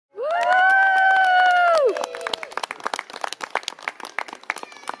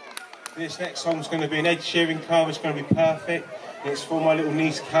This next song's going to be an Ed Sheeran cover. It's going to be perfect. It's for my little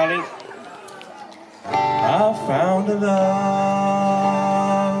niece Callie. I found a love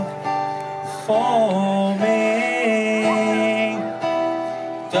for me,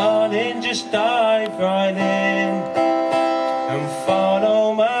 darling, just dive right in and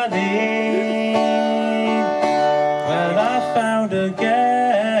follow my lead. Well, I found a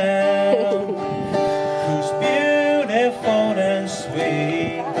girl who's beautiful and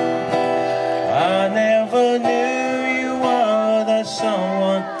sweet. I never knew you were the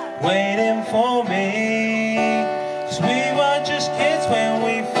someone waiting for me. 'Cause we were just kids when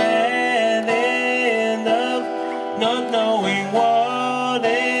we fell in love, not knowing what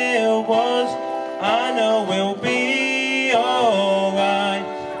it was. I know we'll be alright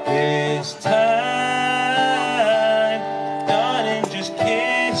this time. Darling, just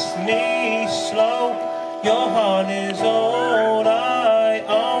kiss me slow. Your heart is all I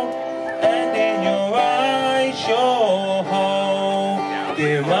own, and in your eyes you're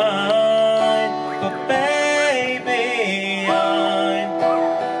holding mine. But baby, I'm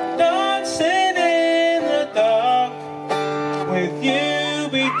dancing in the dark with you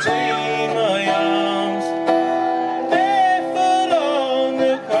between my arms, barefoot on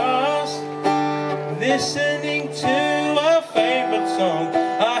the grass, listening to our favourite song. I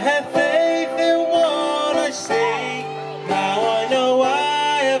have faith in what I see. Now I know I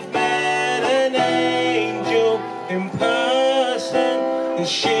have met an angel in person, and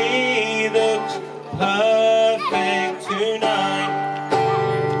she looks perfect tonight.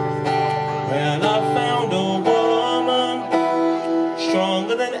 Well, I found a woman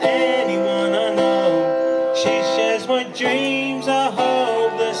stronger than anyone I know. She shares my dreams. I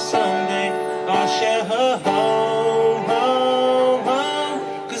hope that someday I'll share her home, home, home.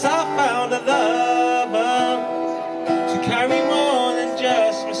 'Cause I found a love